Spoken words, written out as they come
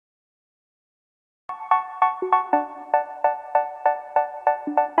They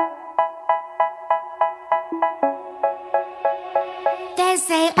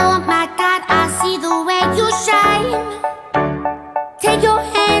say, oh my God, I see the way you shine. Take your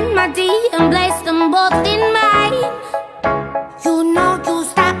hand, my dear, and place them both in mine. You know you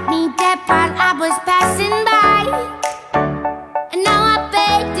stopped me dead while I was passing by. And now I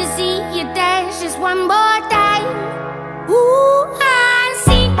beg to see you dance just one more time. Ooh, I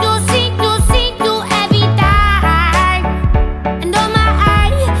see you every time. And oh my,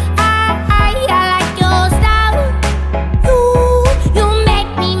 I like your style. You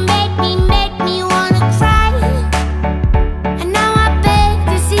make me wanna cry. And now I beg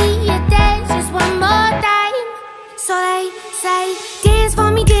to see you dance just one more time. So they say, dance for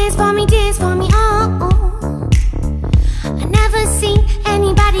me, dance for me, dance for me, oh. I never seen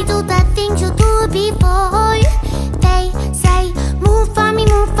anybody do the things you do before. They say, move for me,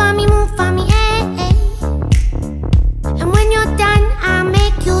 move for me, move for me, eh, eh. And when you're done, I'll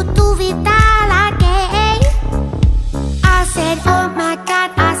make you do it all again. I said, oh my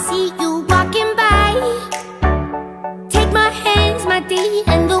God, I see you walking by. Take my hands, my dear,